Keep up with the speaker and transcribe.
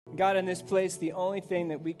God, in this place, the only thing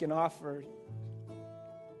that we can offer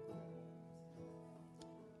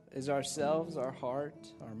is ourselves, our heart,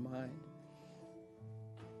 our mind.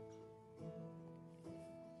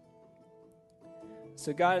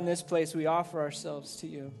 So God, in this place, we offer ourselves to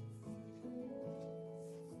you.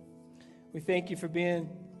 We thank you for being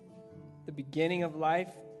the beginning of life,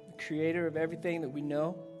 the creator of everything that we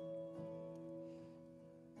know.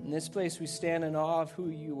 In this place, we stand in awe of who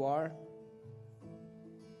you are.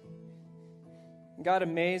 God,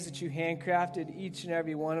 amazed that you handcrafted each and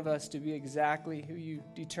every one of us to be exactly who you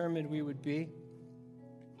determined we would be.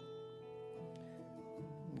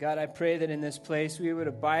 God, I pray that in this place we would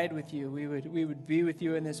abide with you. We would be with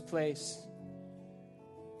you in this place.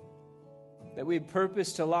 That we'd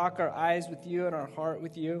purpose to lock our eyes with you and our heart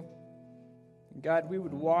with you. And God, we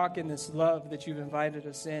would walk in this love that you've invited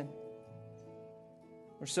us in.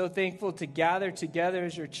 We're so thankful to gather together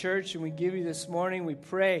as your church, and we give you this morning. We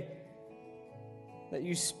pray that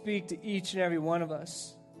you speak to each and every one of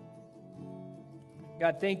us.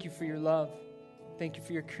 God, thank you for your love. Thank you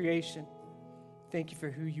for your creation. Thank you for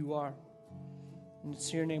who you are. And it's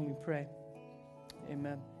in your name we pray.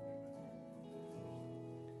 Amen.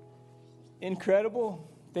 Incredible.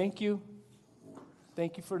 Thank you.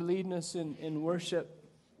 Thank you for leading us in worship.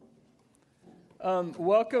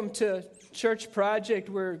 Welcome to Church Project.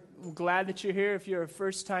 We're glad that you're here. If you're a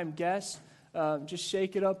first-time guest, just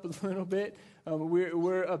shake it up a little bit.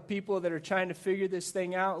 We're a people that are trying to figure this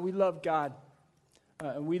thing out. We love God,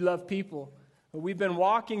 and we love people. We've been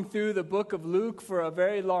walking through the book of Luke for a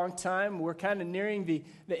very long time. We're kind of nearing the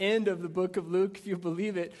end of the book of Luke, if you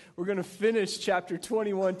believe it. We're going to finish chapter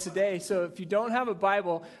 21 today. So if you don't have a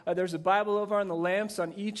Bible, there's a Bible over on the lamps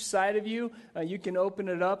on each side of you. You can open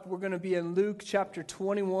it up. We're going to be in Luke chapter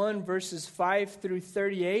 21, verses 5 through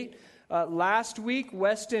 38. Last week,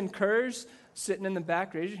 Weston Kurz, sitting in the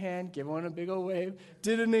back, raise your hand, give one a big old wave,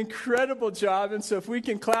 did an incredible job. And so if we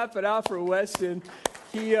can clap it out for Weston,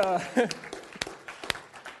 he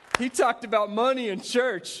talked about money in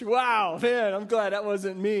church. Wow, man, I'm glad that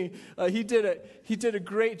wasn't me. He did a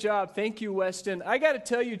great job. Thank you, Weston. I got to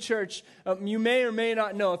tell you, church, you may or may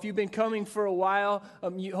not know. If you've been coming for a while,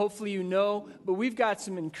 hopefully you know. But we have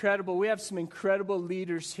some incredible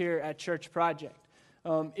leaders here at Church Project.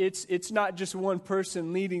 It's not just one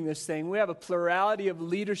person leading this thing. We have a plurality of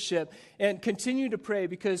leadership, and continue to pray,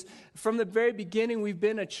 because from the very beginning we've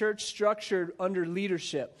been a church structured under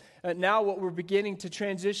leadership. Now what we're beginning to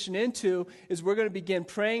transition into is we're going to begin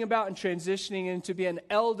praying about and transitioning into be an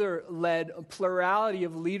elder-led plurality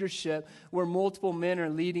of leadership where multiple men are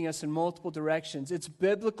leading us in multiple directions. It's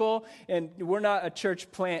biblical, and we're not a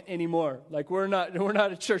church plant anymore. Like we're not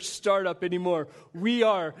a church startup anymore. We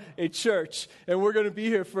are a church, and we're going to be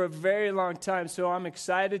here for a very long time. So I'm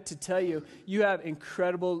excited to tell you, you have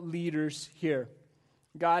incredible leaders here.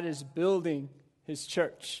 God is building his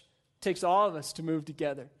church. It takes all of us to move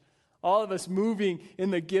together. All of us moving in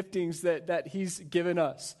the giftings that he's given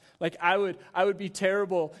us. Like I would be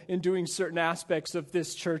terrible in doing certain aspects of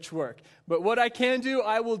this church work. But what I can do,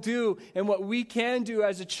 I will do. And what we can do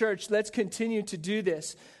as a church, let's continue to do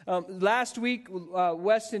this. Last week,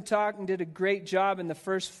 Weston talked and did a great job in the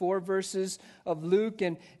first 4 verses of Luke.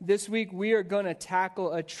 And this week, we are going to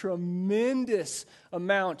tackle a tremendous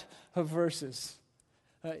amount of verses.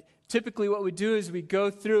 Typically what we do is we go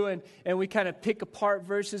through and we kind of pick apart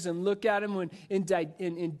verses and look at them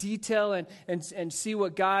in detail and see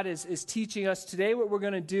what God is teaching us. Today what we're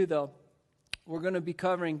going to do, though, we're going to be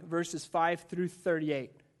covering verses 5 through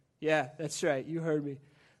 38. Yeah, that's right. You heard me.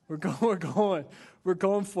 We're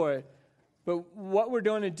going for it. But what we're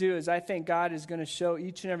going to do is I think God is going to show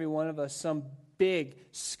each and every one of us some big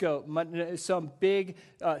scope, some big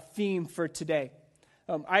theme for today.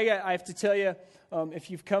 I have to tell you,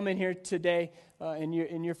 if you've come in here today and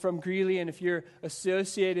you're from Greeley, and if you're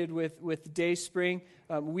associated with Dayspring,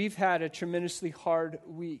 we've had a tremendously hard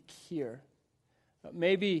week here.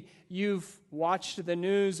 Maybe you've watched the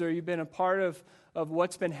news or you've been a part of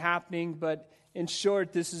what's been happening, but in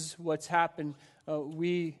short, this is what's happened.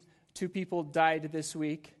 2 people died this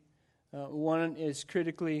week. One is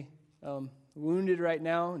critically wounded right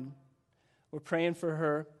now, and we're praying for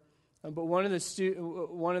her. But one of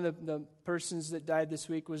the persons that died this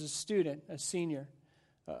week was a student, a senior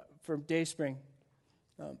from Dayspring.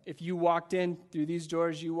 If you walked in through these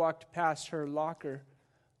doors, you walked past her locker,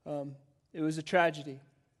 it was a tragedy.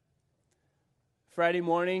 Friday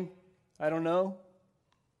morning, I don't know,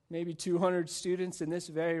 maybe 200 students in this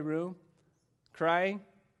very room, crying,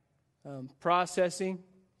 processing,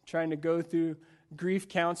 trying to go through grief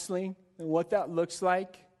counseling and what that looks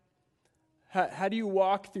like. How do you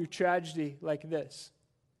walk through tragedy like this?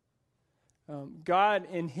 God,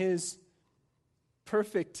 in his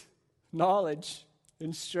perfect knowledge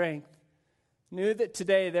and strength, knew that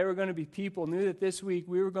today there were going to be people, knew that this week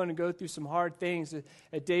we were going to go through some hard things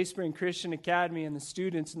at Dayspring Christian Academy, and the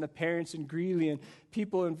students and the parents in Greeley and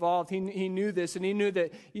people involved. He knew this, and he knew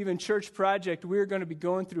that even Church Project, we were going to be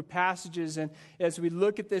going through passages. And as we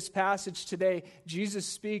look at this passage today, Jesus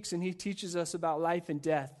speaks and he teaches us about life and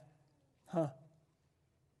death. I'm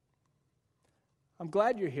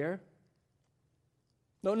glad you're here.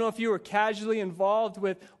 Don't know if you were casually involved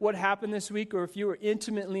with what happened this week or if you were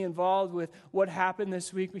intimately involved with what happened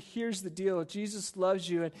this week. But here's the deal. Jesus loves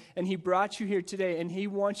you, and he brought you here today, and he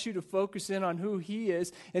wants you to focus in on who he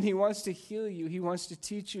is, and he wants to heal you. He wants to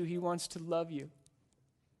teach you. He wants to love you.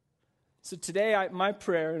 So today, my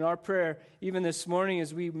prayer and our prayer, even this morning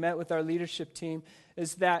as we met with our leadership team,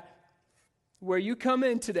 is that where you come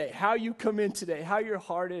in today, how you come in today, how your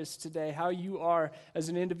heart is today, how you are as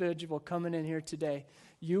an individual coming in here today,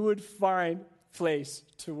 you would find place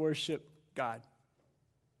to worship God.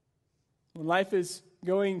 When life is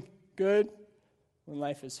going good, when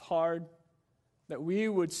life is hard, that we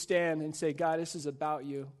would stand and say, God, this is about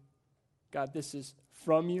you. God, this is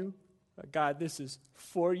from you. God, this is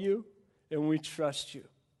for you, and we trust you.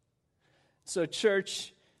 So,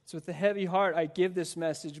 church, it's with a heavy heart I give this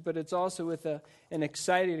message, but it's also with an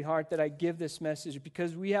excited heart that I give this message,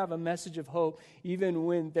 because we have a message of hope even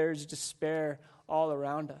when there's despair all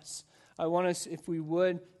around us. I want us, if we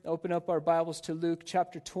would, open up our Bibles to Luke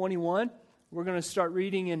chapter 21. We're going to start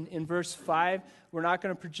reading in verse 5. We're not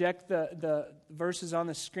going to project the verses on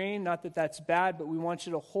the screen. Not that that's bad, but we want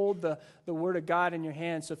you to hold the Word of God in your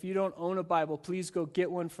hand. So if you don't own a Bible, please go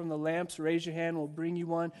get one from the lamps. Raise your hand. We'll bring you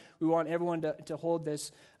one. We want everyone to hold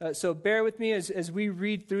this. So bear with me as we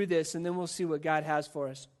read through this, and then we'll see what God has for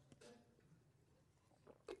us.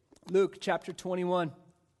 Luke chapter 21,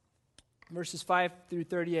 verses 5 through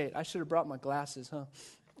 38. I should have brought my glasses, huh?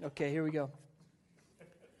 Okay, here we go.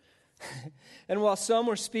 And while some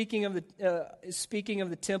were speaking of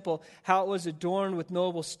the temple, how it was adorned with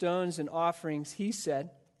noble stones and offerings, he said,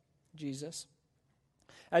 Jesus,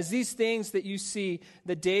 as these things that you see,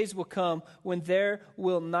 the days will come when there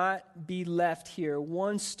will not be left here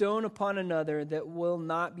one stone upon another that will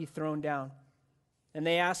not be thrown down. And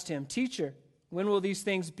they asked him, Teacher, when will these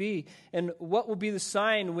things be? And what will be the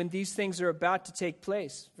sign when these things are about to take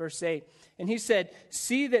place? Verse 8. And he said,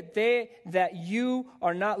 See that you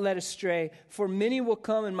are not led astray, for many will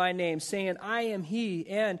come in my name, saying, I am he,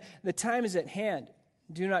 and the time is at hand.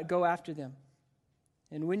 Do not go after them.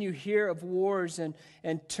 And when you hear of wars and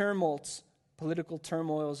tumults, political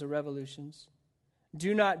turmoils or revolutions,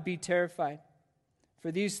 do not be terrified.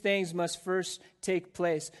 For these things must first take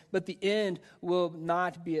place, but the end will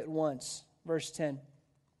not be at once. Verse 10.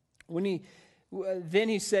 Then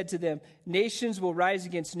he said to them, Nations will rise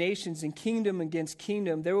against nations and kingdom against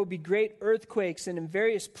kingdom. There will be great earthquakes and in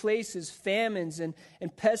various places famines and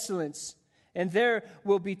pestilence. And there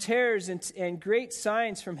will be terrors and great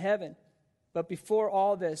signs from heaven. But before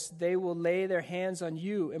all this, they will lay their hands on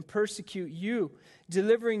you and persecute you,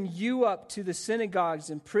 delivering you up to the synagogues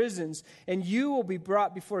and prisons. And you will be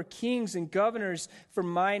brought before kings and governors for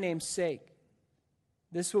my name's sake.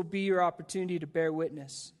 This will be your opportunity to bear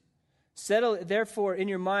witness. Settle therefore in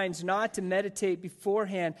your minds not to meditate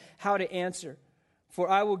beforehand how to answer. For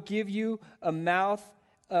I will give you a mouth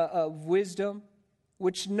of wisdom,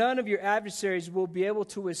 which none of your adversaries will be able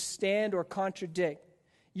to withstand or contradict.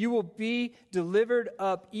 You will be delivered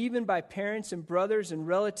up even by parents and brothers and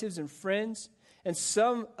relatives and friends, and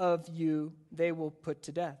some of you they will put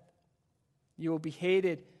to death. You will be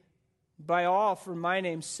hated by all for my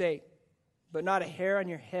name's sake, but not a hair on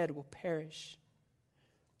your head will perish.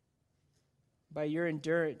 By your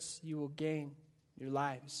endurance, you will gain your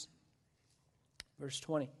lives. Verse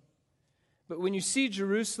 20. But when you see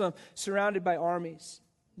Jerusalem surrounded by armies,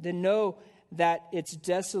 then know that its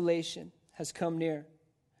desolation has come near.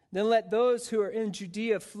 Then let those who are in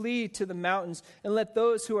Judea flee to the mountains, and let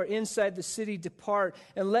those who are inside the city depart,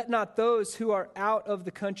 and let not those who are out of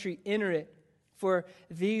the country enter it. For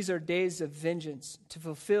these are days of vengeance, to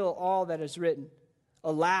fulfill all that is written.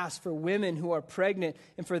 Alas, for women who are pregnant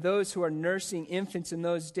and for those who are nursing infants in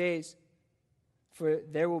those days. For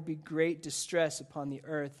there will be great distress upon the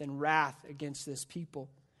earth and wrath against this people.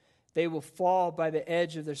 They will fall by the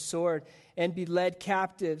edge of their sword and be led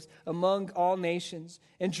captives among all nations.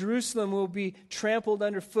 And Jerusalem will be trampled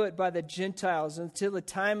underfoot by the Gentiles until the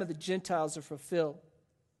time of the Gentiles are fulfilled.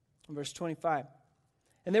 Verse 25.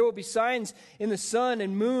 And there will be signs in the sun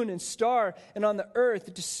and moon and star, and on the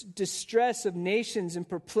earth distress of nations and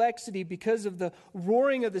perplexity because of the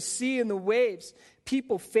roaring of the sea and the waves,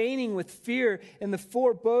 people fainting with fear and the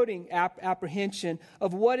foreboding apprehension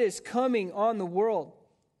of what is coming on the world.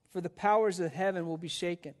 For the powers of heaven will be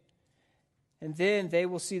shaken. And then they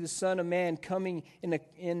will see the Son of Man coming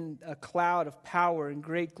in a cloud of power and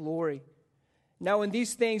great glory. Now when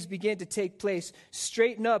these things begin to take place,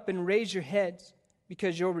 straighten up and raise your heads,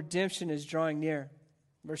 because your redemption is drawing near.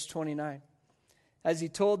 Verse 29. As he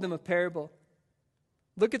told them a parable,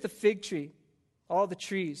 look at the fig tree, all the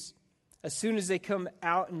trees. As soon as they come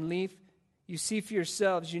out in leaf, you see for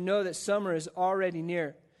yourselves, you know that summer is already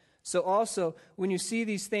near. So also, when you see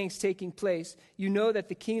these things taking place, you know that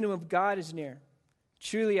the kingdom of God is near.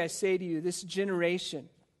 Truly I say to you, this generation,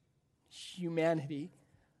 humanity,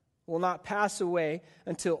 will not pass away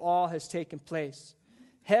until all has taken place.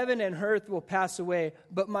 Heaven and earth will pass away,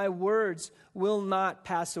 but my words will not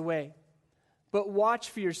pass away. But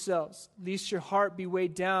watch for yourselves, lest your heart be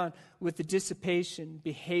weighed down with the dissipation,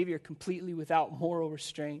 behavior completely without moral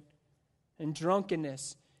restraint, and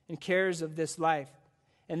drunkenness and cares of this life.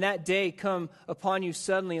 And that day come upon you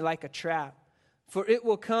suddenly like a trap. For it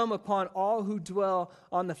will come upon all who dwell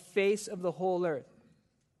on the face of the whole earth.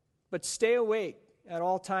 But stay awake at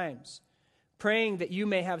all times, praying that you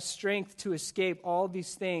may have strength to escape all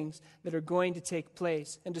these things that are going to take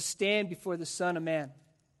place and to stand before the Son of Man.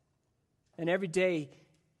 And every day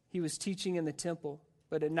he was teaching in the temple,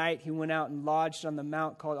 but at night he went out and lodged on the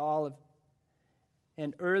mount called Olive.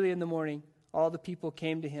 And early in the morning, all the people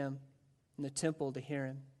came to him in the temple to hear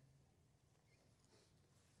him.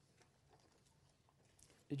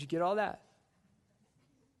 Did you get all that?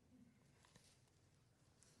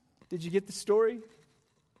 Did you get the story?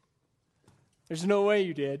 There's no way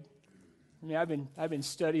you did. I mean, I've been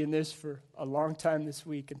studying this for a long time this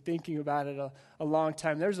week and thinking about it a long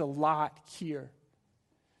time. There's a lot here.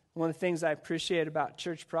 One of the things I appreciate about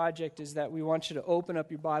Church Project is that we want you to open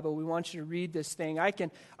up your Bible. We want you to read this thing. I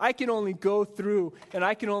can only go through and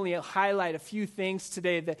I can only highlight a few things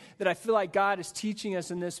today that I feel like God is teaching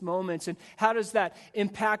us in this moment. And how does that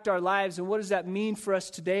impact our lives? And what does that mean for us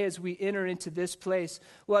today as we enter into this place?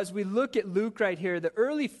 Well, as we look at Luke right here, the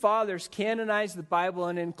early fathers canonized the Bible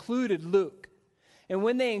and included Luke. And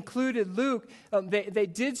when they included Luke, they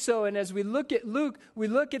did so. And as we look at Luke, we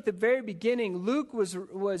look at the very beginning. Luke was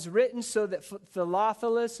written so that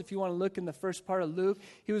Theophilus, if you want to look in the first part of Luke,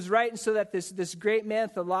 he was writing so that this great man,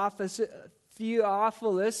 Theophilus,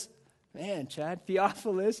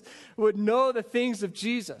 would know the things of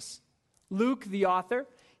Jesus. Luke, the author,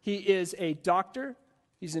 he is a doctor.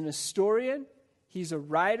 He's an historian. He's a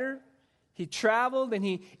writer. He traveled and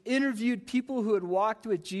he interviewed people who had walked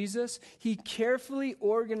with Jesus. He carefully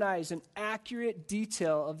organized an accurate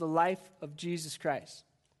detail of the life of Jesus Christ.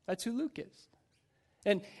 That's who Luke is.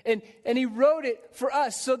 And he wrote it for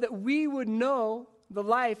us so that we would know the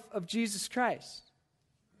life of Jesus Christ.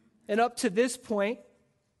 And up to this point,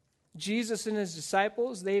 Jesus and his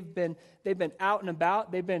disciples, they've been out and about.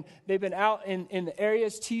 They've been out in the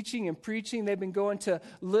areas teaching and preaching. They've been going to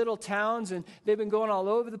little towns and they've been going all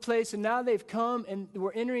over the place. And now they've come and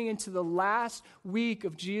we're entering into the last week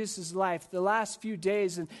of Jesus' life, the last few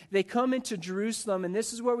days. And they come into Jerusalem, and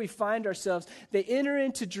this is where we find ourselves. They enter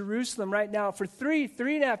into Jerusalem right now. For three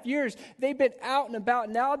and a half years, they've been out and about.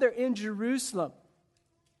 Now they're in Jerusalem.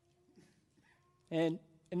 And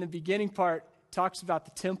in the beginning part, talks about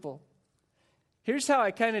the temple. Here's how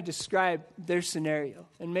I kind of describe their scenario,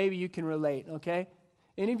 and maybe you can relate, okay?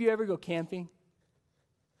 Any of you ever go camping?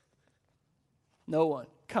 No one.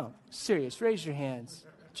 Come, serious, raise your hands.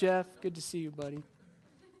 Jeff, good to see you, buddy.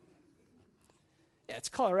 Yeah, it's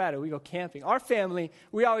Colorado. We go camping. Our family,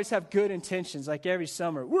 we always have good intentions, like every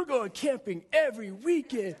summer. We're going camping every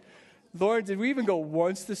weekend. Lord, did we even go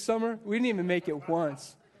once this summer? We didn't even make it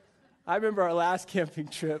once. I remember our last camping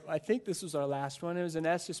trip. I think this was our last one. It was in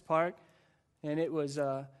Estes Park, and it was,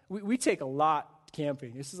 we take a lot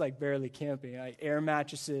camping. This is like barely camping, like air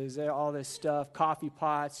mattresses, all this stuff, coffee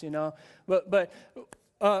pots, you know. But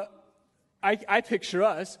I picture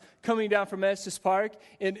us coming down from Estes Park,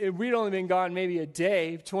 and we'd only been gone maybe a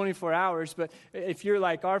day, 24 hours, but if you're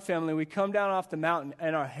like our family, we come down off the mountain,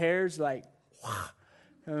 and our hair's like,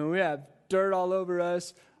 I mean, we have dirt all over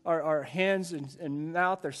us. Our hands and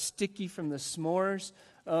mouth are sticky from the s'mores.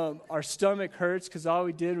 Our stomach hurts because all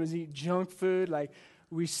we did was eat junk food. Like,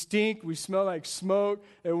 we stink, we smell like smoke,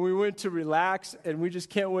 and we went to relax, and we just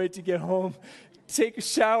can't wait to get home, take a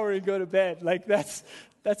shower, and go to bed. Like, that's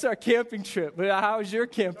our camping trip. But how was your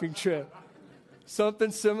camping trip? Something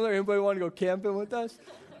similar? Anybody want to go camping with us?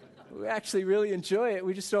 We actually really enjoy it.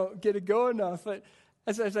 We just don't get to go enough. But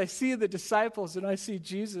as I see the disciples and I see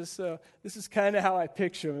Jesus, this is kind of how I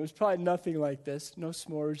picture them. It was probably nothing like this, no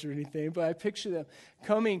s'mores or anything, but I picture them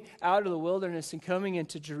coming out of the wilderness and coming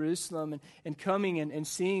into Jerusalem and coming and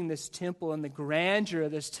seeing this temple and the grandeur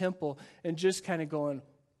of this temple and just kind of going,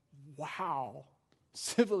 wow,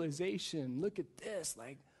 civilization, look at this,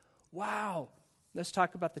 like, wow. Let's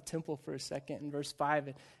talk about the temple for a second. In verse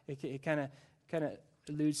 5, it kind of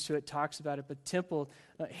alludes to it, talks about it. But temple,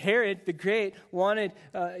 Herod the Great wanted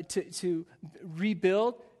to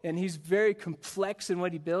rebuild, and he's very complex in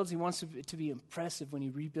what he builds. He wants it to be impressive when he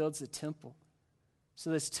rebuilds the temple. So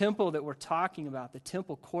this temple that we're talking about, the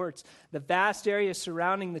temple courts, the vast area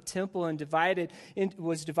surrounding the temple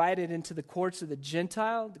was divided into the courts of the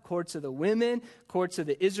Gentile, the courts of the women, courts of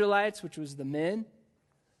the Israelites, which was the men.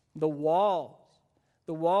 The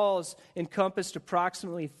walls encompassed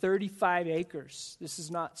approximately 35 acres. This is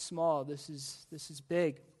not small. This is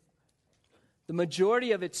big. The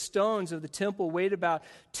majority of its stones of the temple weighed about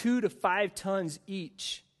 2 to 5 tons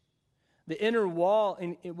each. The inner wall,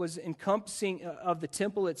 it was encompassing of the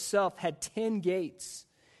temple itself, had 10 gates,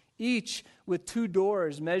 each with 2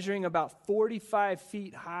 doors measuring about 45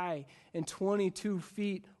 feet high and 22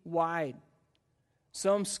 feet wide.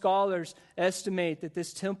 Some scholars estimate that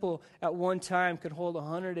this temple at one time could hold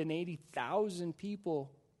 180,000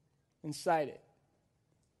 people inside it.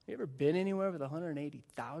 You ever been anywhere with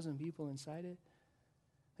 180,000 people inside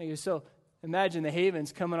it? So imagine the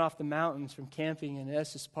Havens coming off the mountains from camping in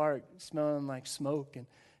Estes Park, smelling like smoke, and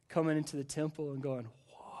coming into the temple and going,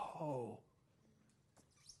 whoa.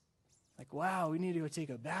 Like, wow, we need to go take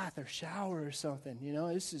a bath or shower or something.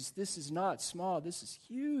 This is not small. This is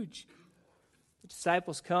huge. The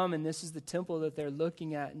disciples come, and this is the temple that they're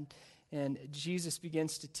looking at, and Jesus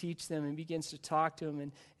begins to teach them and begins to talk to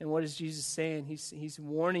them. And what is Jesus saying? He's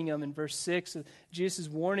warning them in verse 6. Jesus is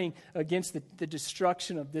warning against the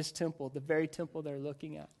destruction of this temple, the very temple they're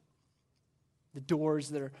looking at. The doors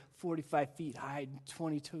that are 45 feet high and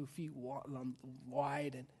 22 feet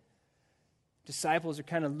wide, and disciples are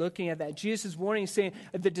kind of looking at that. Jesus is warning, saying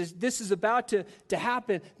that this is about to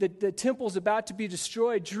happen, that the temple's about to be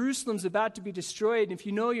destroyed. Jerusalem's about to be destroyed. And if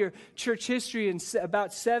you know your church history in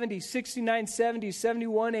about 69, 70,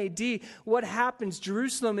 71 AD, what happens?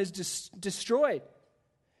 Jerusalem is destroyed.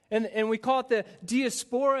 And we call it the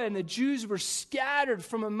diaspora, and the Jews were scattered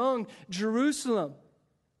from among Jerusalem.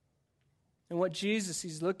 And what Jesus,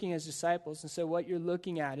 he's looking at his disciples and said, what you're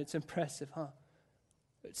looking at, it's impressive, huh?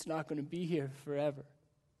 It's not going to be here forever.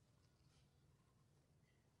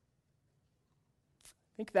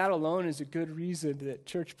 I think that alone is a good reason that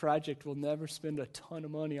Church Project will never spend a ton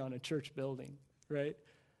of money on a church building, right?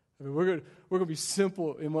 I mean, we're going to be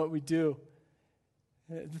simple in what we do.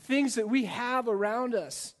 The things that we have around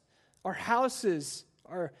us, our houses,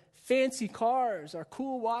 our fancy cars, our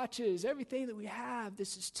cool watches, everything that we have,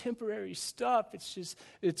 this is temporary stuff.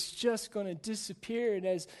 It's just going to disappear. And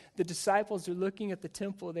as the disciples are looking at the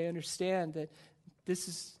temple, they understand that this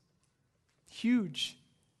is huge.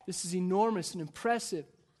 This is enormous and impressive.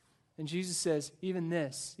 And Jesus says, even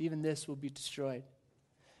this will be destroyed.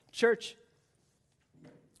 Church,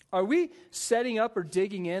 are we setting up or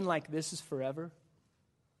digging in like this is forever?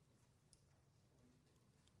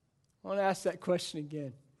 I want to ask that question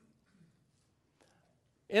again.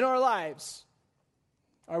 In our lives,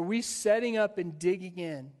 are we setting up and digging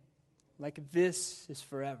in like this is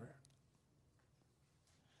forever?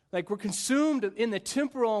 Like we're consumed in the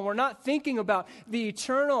temporal and we're not thinking about the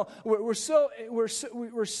eternal. We're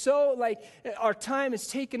so like our time is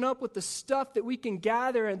taken up with the stuff that we can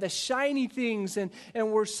gather and the shiny things, and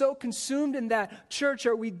we're so consumed in that. Church,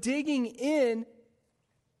 are we digging in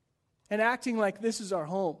and acting like this is our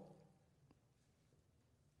home?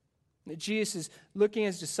 Jesus is looking at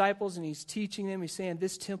his disciples and he's teaching them. He's saying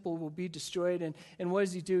this temple will be destroyed. And what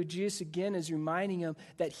does he do? Jesus again is reminding them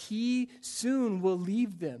that he soon will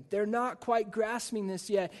leave them. They're not quite grasping this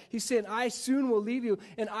yet. He's saying, I soon will leave you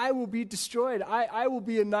and I will be destroyed. I will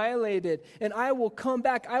be annihilated and I will come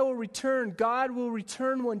back. I will return. God will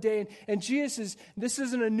return one day. And Jesus this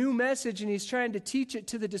isn't a new message, and he's trying to teach it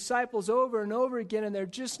to the disciples over and over again, and they're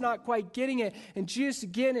just not quite getting it. And Jesus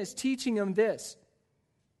again is teaching them this.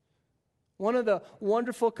 One of the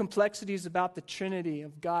wonderful complexities about the Trinity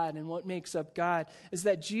of God and what makes up God is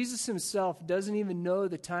that Jesus himself doesn't even know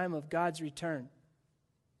the time of God's return.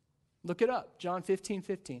 Look it up, John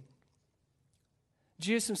 15:15.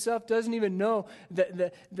 Jesus himself doesn't even know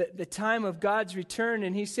the time of God's return.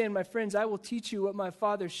 And he's saying, my friends, I will teach you what my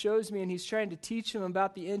Father shows me. And he's trying to teach them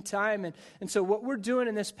about the end time. And so what we're doing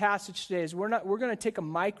in this passage today is we're going to take a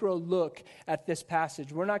micro look at this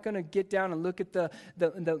passage. We're not going to get down and look at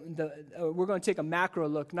we're going to take a macro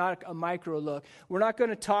look, not a micro look. We're not going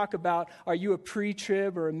to talk about, are you a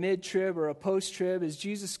pre-trib or a mid-trib or a post-trib? Is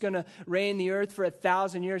Jesus going to reign the earth for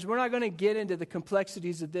 1,000 years? We're not going to get into the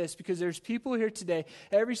complexities of this, because there's people here today,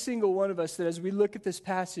 every single one of us, that as we look at this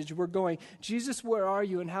passage, we're going, Jesus, where are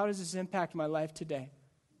you, and how does this impact my life today?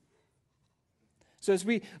 So as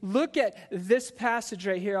we look at this passage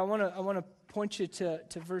right here, I want to point you to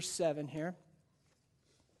verse 7 here.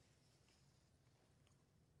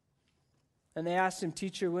 And they asked him,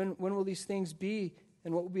 Teacher, when will these things be?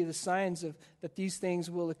 And what will be the signs of that these things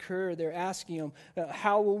will occur? They're asking him,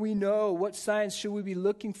 how will we know? What signs should we be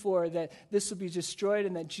looking for that this will be destroyed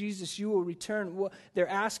and that Jesus, you will return? They're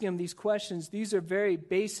asking him these questions. These are very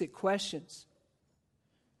basic questions.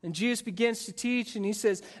 And Jesus begins to teach, and he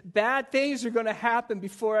says, bad things are going to happen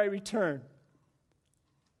before I return.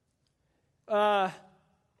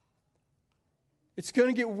 It's going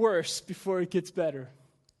to get worse before it gets better.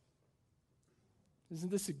 Isn't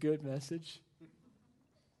this a good message?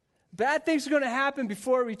 Bad things are going to happen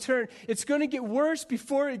before I return. It's going to get worse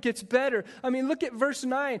before it gets better. I mean, look at verse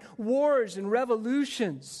 9, wars and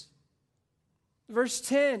revolutions. Verse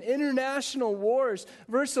 10, international wars.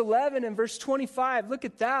 Verse 11 and verse 25, look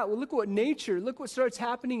at that. Well, look what starts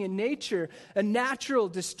happening in nature. Natural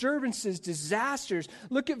disturbances, disasters.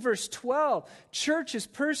 Look at verse 12, church is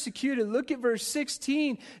persecuted. Look at verse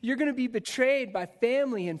 16, you're going to be betrayed by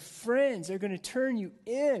family and friends. They're going to turn you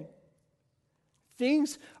in.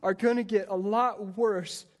 Things are going to get a lot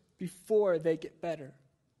worse before they get better.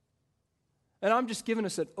 And I'm just giving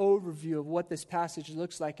us an overview of what this passage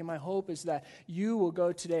looks like. And my hope is that you will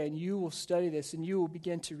go today and you will study this and you will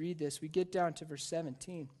begin to read this. We get down to verse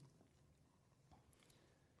 17.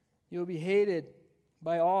 You'll be hated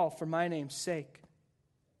by all for my name's sake,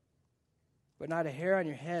 but not a hair on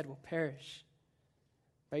your head will perish.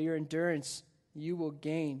 By your endurance, you will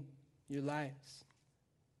gain your lives.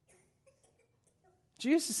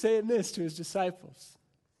 Jesus is saying this to his disciples.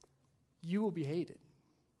 You will be hated.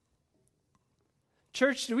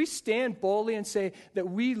 Church, do we stand boldly and say that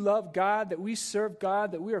we love God, that we serve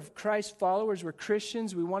God, that we are Christ followers, we're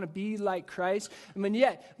Christians, we want to be like Christ? I mean,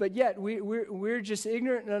 yet we're just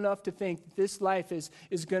ignorant enough to think that this life is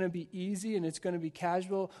going to be easy and it's going to be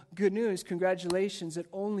casual. Good news, congratulations, it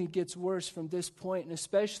only gets worse from this point, and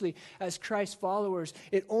especially as Christ followers,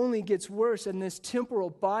 it only gets worse in this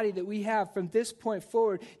temporal body that we have from this point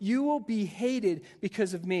forward. You will be hated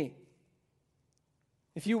because of me.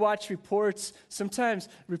 If you watch reports, sometimes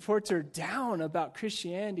reports are down about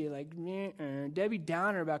Christianity, like Debbie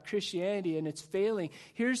Downer about Christianity, and it's failing.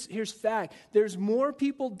 Here's fact. There's more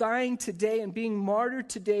people dying today and being martyred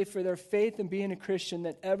today for their faith and being a Christian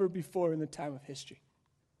than ever before in the time of history.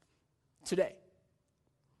 Today.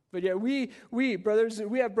 But yet we have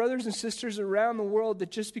brothers and sisters around the world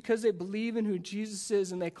that just because they believe in who Jesus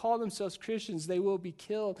is and they call themselves Christians, they will be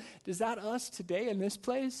killed. Is that us today in this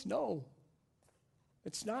place? No.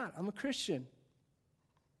 It's not. I'm a Christian.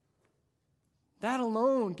 That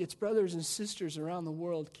alone gets brothers and sisters around the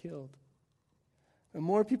world killed. And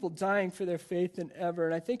more people dying for their faith than ever.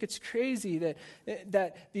 And I think it's crazy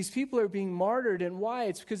that these people are being martyred. And why?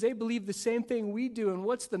 It's because they believe the same thing we do. And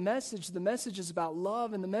what's the message? The message is about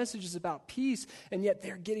love, and the message is about peace. And yet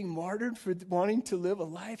they're getting martyred for wanting to live a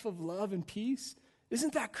life of love and peace.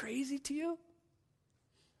 Isn't that crazy to you?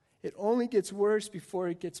 It only gets worse before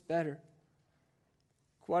it gets better.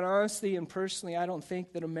 Quite honestly and personally, I don't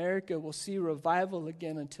think that America will see revival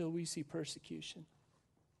again until we see persecution.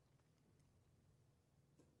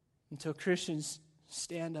 Until Christians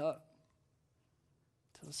stand up.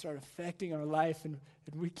 Until it start affecting our life and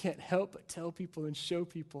we can't help but tell people and show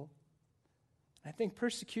people. I think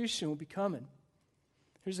persecution will be coming.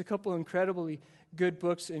 Here's a couple incredible good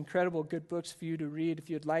books for you to read if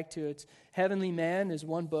you'd like to. It's Heavenly Man is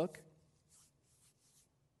one book.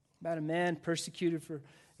 About a man persecuted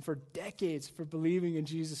for decades for believing in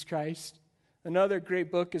Jesus Christ. Another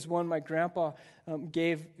great book is one my grandpa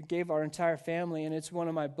gave our entire family, and it's one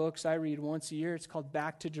of my books I read once a year. It's called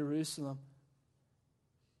Back to Jerusalem.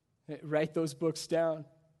 Write those books down.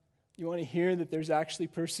 You want to hear that there's actually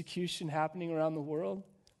persecution happening around the world?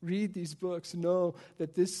 Read these books. Know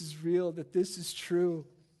that this is real, that this is true.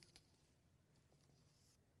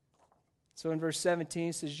 So in verse 17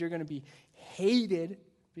 it says, you're going to be hated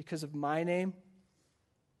because of my name.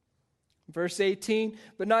 Verse 18,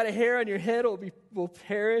 but not a hair on your head will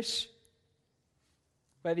perish.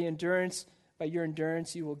 By your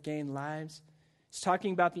endurance, you will gain lives. He's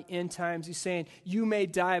talking about the end times. He's saying, you may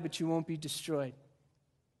die, but you won't be destroyed.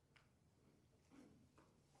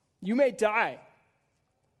 You may die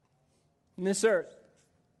in this earth.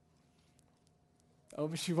 Oh,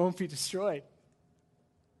 but you won't be destroyed.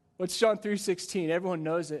 What's John 3:16? Everyone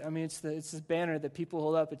knows it. I mean, it's this banner that people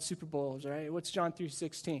hold up at Super Bowls, right? What's John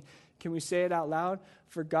 3:16? Can we say it out loud?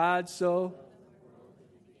 For God so...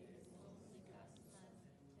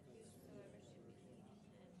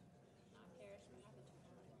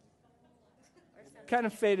 Kind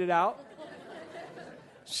of faded out.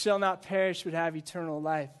 Shall not perish but have eternal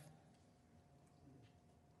life.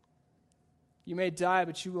 You may die,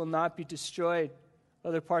 but you will not be destroyed.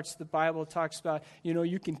 Other parts of the Bible talks about,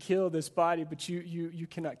 you can kill this body, but you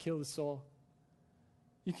cannot kill the soul.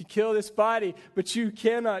 You can kill this body, but you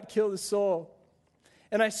cannot kill the soul.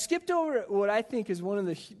 And I skipped over what I think is one of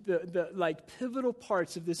the pivotal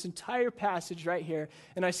parts of this entire passage right here,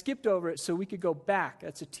 and I skipped over it so we could go back.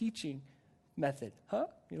 That's a teaching method. Huh?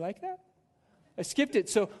 You like that? I skipped it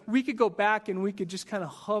so we could go back and we could just kind of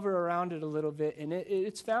hover around it a little bit, and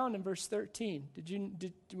it's found in verse 13.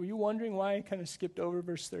 Were you wondering why I kind of skipped over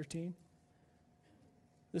verse 13?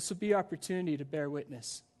 This will be opportunity to bear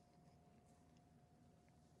witness.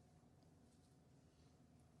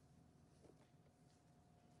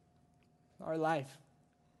 Our life,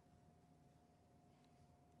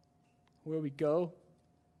 where we go,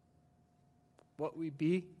 what we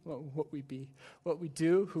be, what we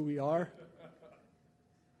do, who we are,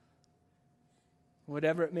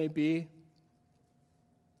 whatever it may be,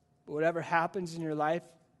 whatever happens in your life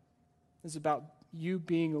is about you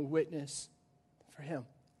being a witness for Him.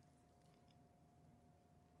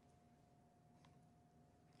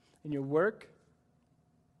 In your work,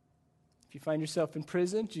 if you find yourself in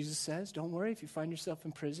prison, Jesus says, don't worry if you find yourself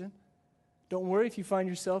in prison. Don't worry if you find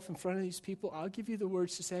yourself in front of these people. I'll give you the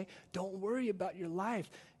words to say. Don't worry about your life.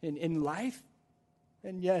 In life,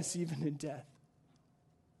 and yes, even in death.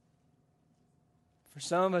 For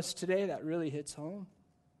some of us today, that really hits home.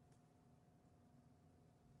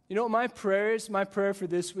 You know what my prayer is? My prayer for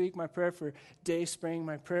this week, my prayer for Dayspring,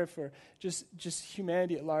 my prayer for just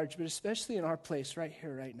humanity at large, but especially in our place right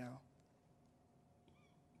here, right now.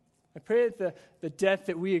 I pray that the death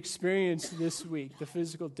that we experience this week, the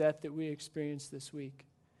physical death that we experience this week,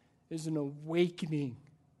 is an awakening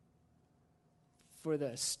for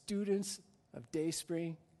the students of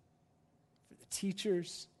Dayspring, for the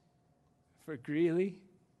teachers, for Greeley,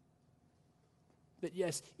 that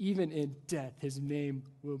yes, even in death, His name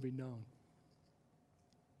will be known.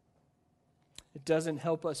 It doesn't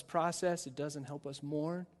help us process, it doesn't help us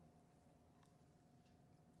mourn,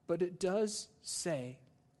 but it does say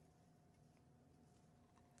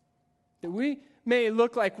that we may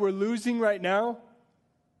look like we're losing right now,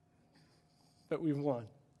 but we've won.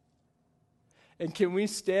 And can we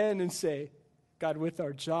stand and say, God, with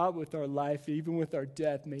our job, with our life, even with our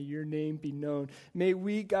death, may your name be known. May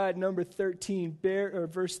we, God, verse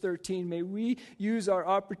 13, may we use our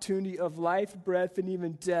opportunity of life, breath, and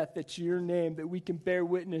even death, that's your name, that we can bear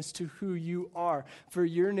witness to who you are. For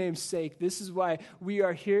your name's sake, this is why we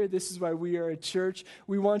are here. This is why we are a church.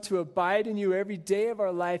 We want to abide in you every day of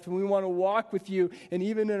our life, and we want to walk with you. And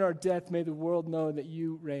even in our death, may the world know that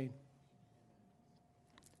you reign.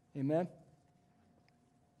 Amen.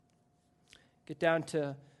 Get down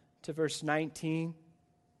to verse 19. It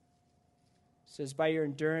says, by your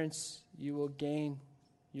endurance you will gain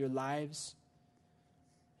your lives.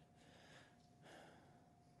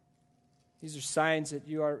 These are signs that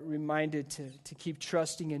you are reminded to keep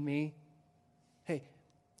trusting in me. Hey,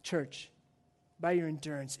 church, by your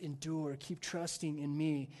endurance, endure. Keep trusting in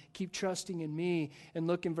me. Keep trusting in me. And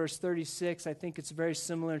look in verse 36. I think it's very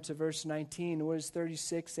similar to verse 19. What does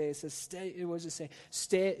 36 say? It says, what does it say?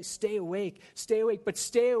 Stay awake. Stay awake. But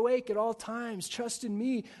stay awake at all times. Trust in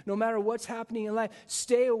me no matter what's happening in life.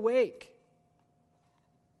 Stay awake.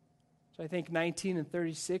 So I think 19 and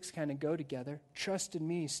 36 kind of go together. Trust in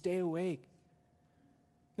me. Stay awake.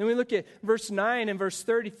 Then we look at verse 9 and verse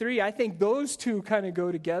 33. I think those two kind of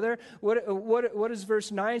go together. What does verse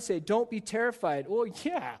 9 say? Don't be terrified. Well,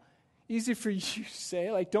 yeah, easy for you to say.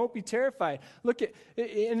 Like, don't be terrified. Look at,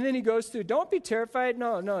 and then he goes through, don't be terrified.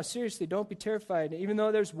 No, seriously, don't be terrified. Even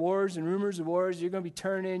though there's wars and rumors of wars, you're going to be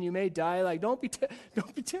turned in, you may die. Like, don't be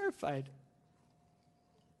terrified.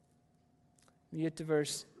 We get to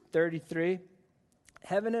verse 33.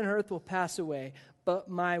 Heaven and earth will pass away, but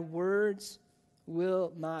my words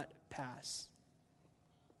will not pass.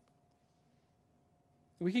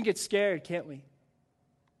 We can get scared, can't we?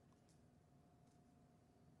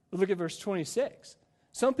 Look at verse 26.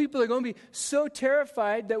 Some people are going to be so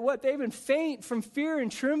terrified that they even faint from fear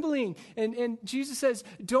and trembling. And Jesus says,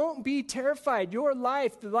 don't be terrified. Your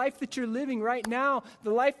life, the life that you're living right now,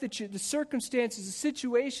 the life the circumstances, the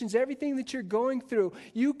situations, everything that you're going through,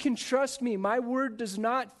 you can trust me. My word does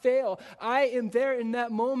not fail. I am there in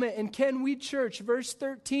that moment. And can we, church, verse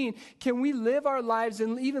 13, can we live our lives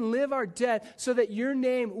and even live our death so that your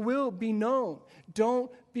name will be known?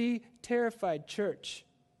 Don't be terrified, church.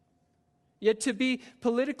 Yet to be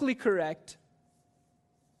politically correct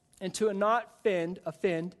and to not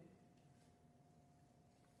offend,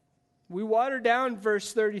 we water down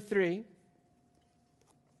verse 33.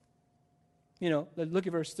 Look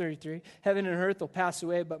at verse 33. Heaven and earth will pass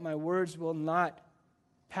away, but my words will not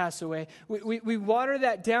pass away. We water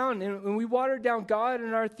that down, and we water down God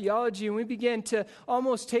in our theology, and we begin to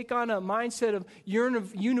almost take on a mindset of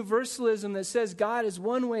universalism that says God is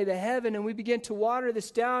one way to heaven, and we begin to water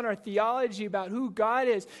this down. Our theology about who God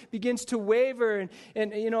is begins to waver,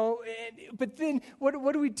 but then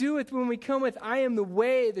what do we do when we come with I am the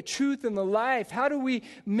way, the truth, and the life? How do we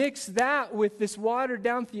mix that with this watered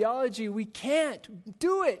down theology? We can't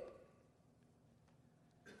do it.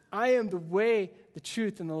 I am the way, the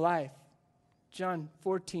truth, and the life. John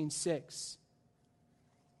 14:6.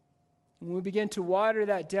 When we begin to water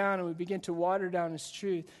that down and we begin to water down his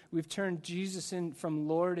truth, we've turned Jesus from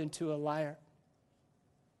Lord into a liar.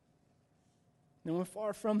 And we're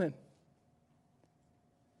far from him.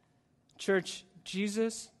 Church,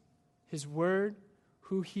 Jesus, his word,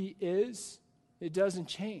 who he is, it doesn't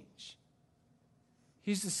change.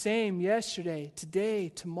 He's the same yesterday, today,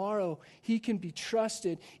 tomorrow. He can be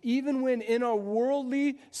trusted. Even when in our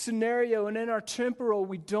worldly scenario and in our temporal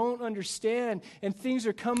we don't understand and things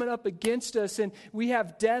are coming up against us and we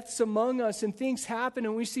have deaths among us and things happen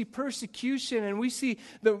and we see persecution and we see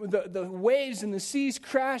the waves and the seas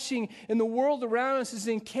crashing and the world around us is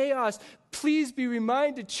in chaos. Please be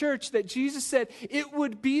reminded, church, that Jesus said it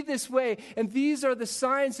would be this way. And these are the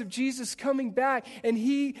signs of Jesus coming back. And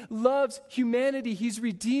he loves humanity. He's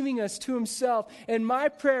redeeming us to himself. And my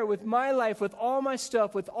prayer with my life, with all my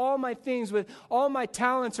stuff, with all my things, with all my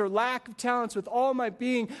talents or lack of talents, with all my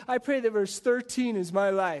being, I pray that verse 13 is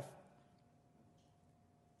my life.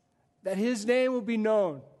 That his name will be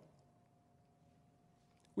known.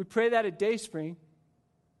 We pray that at Dayspring.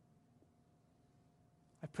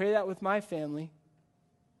 I pray that with my family.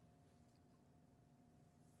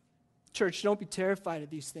 Church, don't be terrified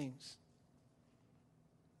of these things.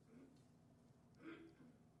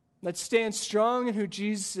 Let's stand strong in who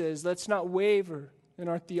Jesus is. Let's not waver in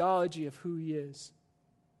our theology of who he is.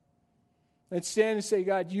 Let's stand and say,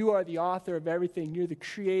 God, you are the author of everything. You're the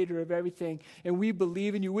creator of everything. And we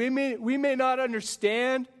believe in you. We may not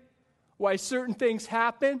understand why certain things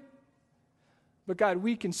happen, but God,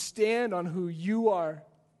 we can stand on who you are.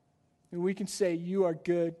 And we can say, you are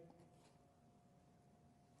good.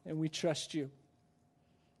 And we trust you.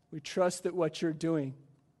 We trust that what you're doing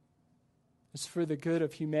is for the good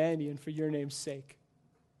of humanity and for your name's sake.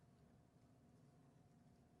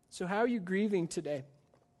 So how are you grieving today?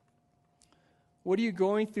 What are you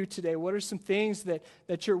going through today? What are some things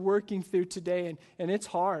that you're working through today? And it's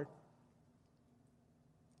hard.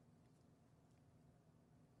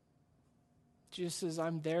 Jesus says,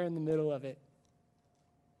 I'm there in the middle of it.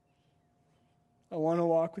 I want to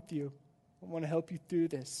walk with you. I want to help you through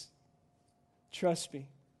this. Trust me.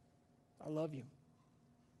 I love you.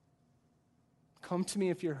 Come to me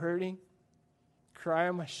if you're hurting. Cry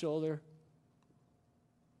on my shoulder.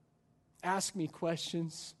 Ask me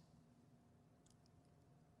questions.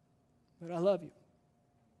 But I love you.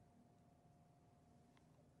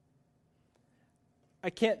 I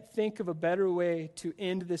can't think of a better way to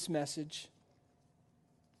end this message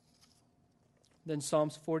than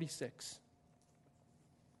Psalms 46.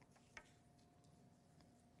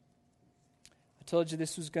 I told you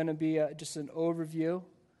this was going to be just an overview,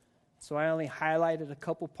 so I only highlighted a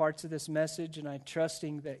couple parts of this message, and I'm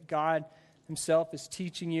trusting that God himself is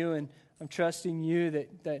teaching you, and I'm trusting you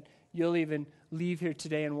that you'll even leave here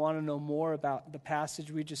today and want to know more about the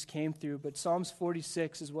passage we just came through. But Psalms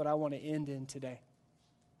 46 is what I want to end in today.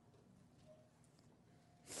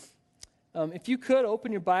 If you could,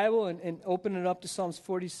 open your Bible and open it up to Psalms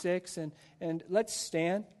 46, and let's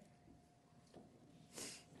stand.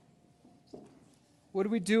 What do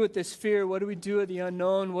we do with this fear? What do we do with the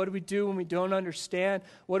unknown? What do we do when we don't understand?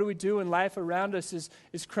 What do we do when life around us is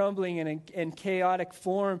crumbling in chaotic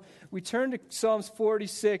form? We turn to Psalms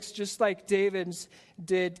 46, just like David's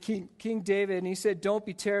did, King David, and he said, don't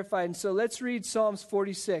be terrified. And so let's read Psalms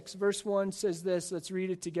 46. Verse 1 says this. Let's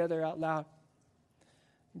read it together out loud.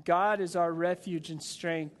 God is our refuge and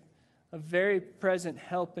strength, a very present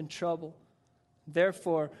help in trouble.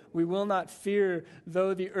 Therefore, we will not fear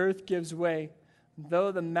though the earth gives way,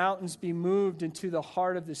 though the mountains be moved into the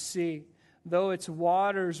heart of the sea, though its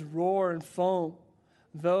waters roar and foam,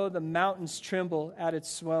 though the mountains tremble at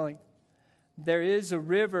its swelling. There is a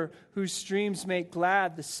river whose streams make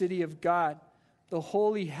glad the city of God, the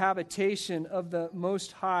holy habitation of the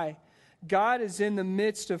Most High. God is in the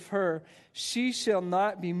midst of her. She shall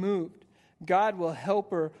not be moved. God will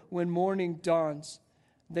help her when morning dawns.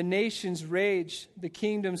 The nations rage, the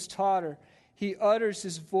kingdoms totter. He utters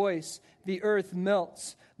his voice, the earth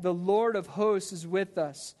melts. The Lord of hosts is with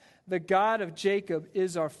us. The God of Jacob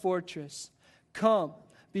is our fortress. Come,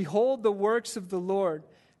 behold the works of the Lord,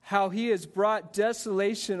 how he has brought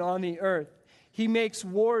desolation on the earth. He makes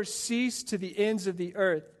wars cease to the ends of the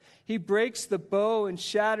earth. He breaks the bow and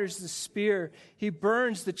shatters the spear. He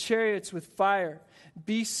burns the chariots with fire.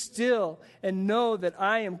 Be still and know that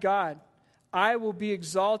I am God. I will be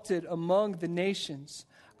exalted among the nations.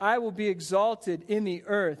 I will be exalted in the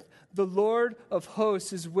earth. The Lord of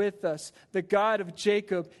hosts is with us. The God of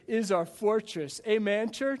Jacob is our fortress.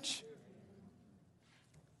 Amen, church?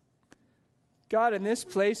 God, in this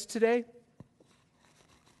place today,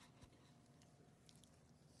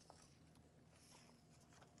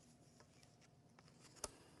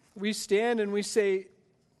 we stand and we say,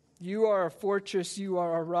 you are our fortress, you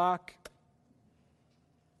are our rock.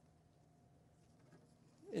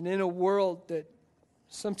 And in a world that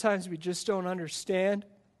sometimes we just don't understand,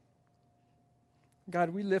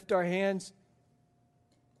 God, we lift our hands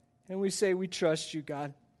and we say, we trust you,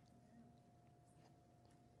 God.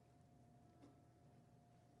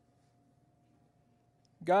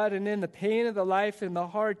 God, and in the pain of the life and the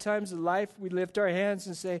hard times of life, we lift our hands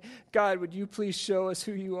and say, God, would you please show us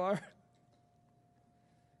who you are?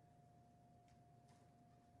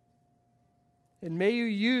 And may you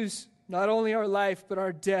use not only our life, but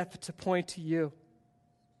our death to point to you.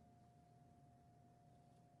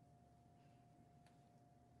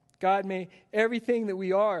 God, may everything that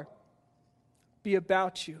we are be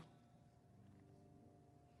about you.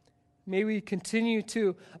 May we continue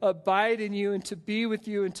to abide in you and to be with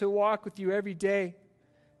you and to walk with you every day,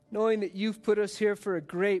 knowing that you've put us here for a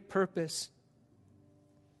great purpose.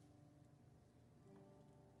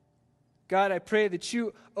 God, I pray that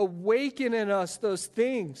you awaken in us those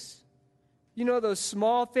things. You know, those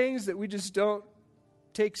small things that we just don't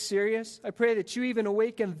take serious. I pray that you even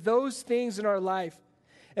awaken those things in our life,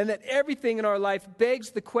 and that everything in our life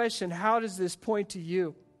begs the question, how does this point to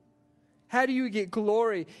you? How do you get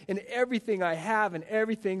glory in everything I have and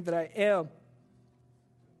everything that I am?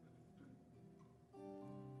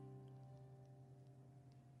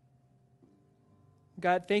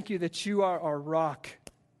 God, thank you that you are our rock.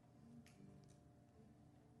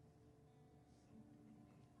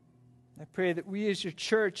 I pray that we as your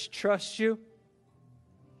church trust you,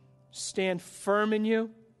 stand firm in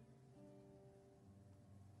you,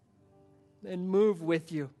 and move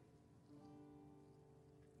with you.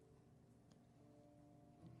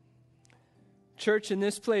 Church, in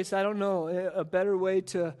this place, I don't know a better way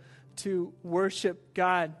to worship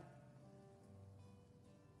God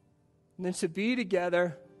than to be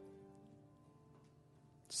together,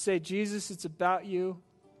 to say, Jesus, it's about you.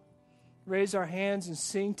 Raise our hands and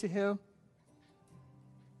sing to him.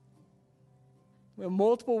 We have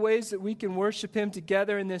multiple ways that we can worship him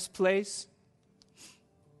together in this place.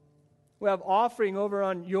 We have offering over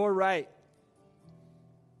on your right.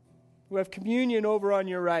 We have communion over on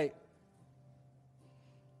your right.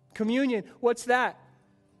 Communion, what's that?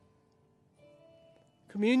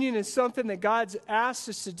 Communion is something that God's asked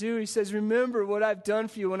us to do. He says, remember what I've done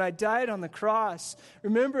for you when I died on the cross.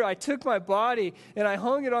 Remember, I took my body and I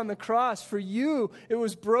hung it on the cross. For you, it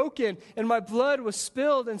was broken and my blood was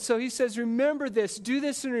spilled. And so he says, remember this. Do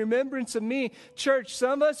this in remembrance of me. Church,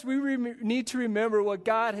 some of us, we need to remember what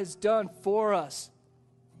God has done for us.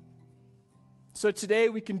 So today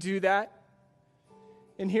we can do that.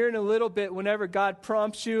 And here in a little bit, whenever God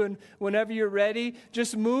prompts you and whenever you're ready,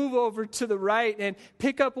 just move over to the right and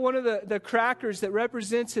pick up one of the crackers that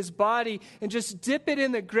represents his body and just dip it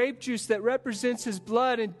in the grape juice that represents his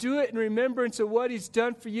blood and do it in remembrance of what he's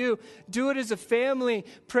done for you. Do it as a family.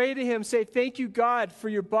 Pray to him. Say, thank you, God, for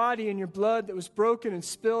your body and your blood that was broken and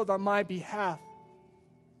spilled on my behalf.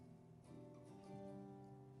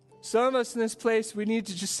 Some of us in this place, we need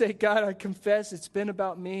to just say, God, I confess it's been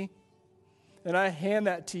about me. And I hand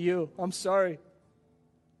that to you. I'm sorry.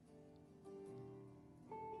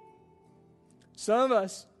 Some of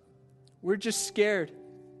us, we're just scared.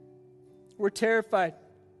 We're terrified.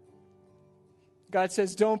 God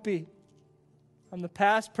says, don't be. I'm the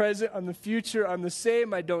past, present, I'm the future, I'm the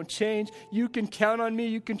same, I don't change. You can count on me,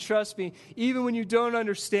 you can trust me, even when you don't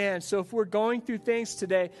understand. So if we're going through things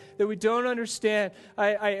today that we don't understand,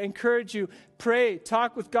 I encourage you, pray,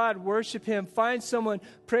 talk with God, worship Him, find someone,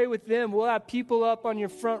 pray with them. We'll have people up on your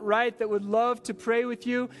front right that would love to pray with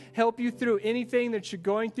you, help you through anything that you're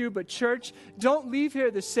going through. But church, don't leave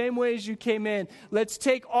here the same way as you came in. Let's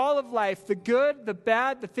take all of life, the good, the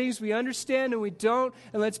bad, the things we understand and we don't,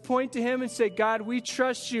 and let's point to Him and say, God, we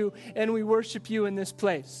trust you and we worship you in this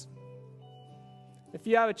place. If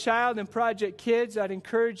you have a child in Project Kids, I'd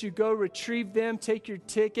encourage you, go retrieve them, take your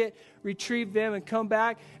ticket, retrieve them, and come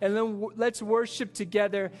back. And then let's worship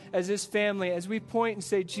together as this family, as we point and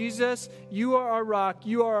say, Jesus, you are our rock,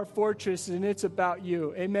 you are our fortress, and it's about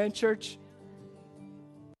you. Amen, church?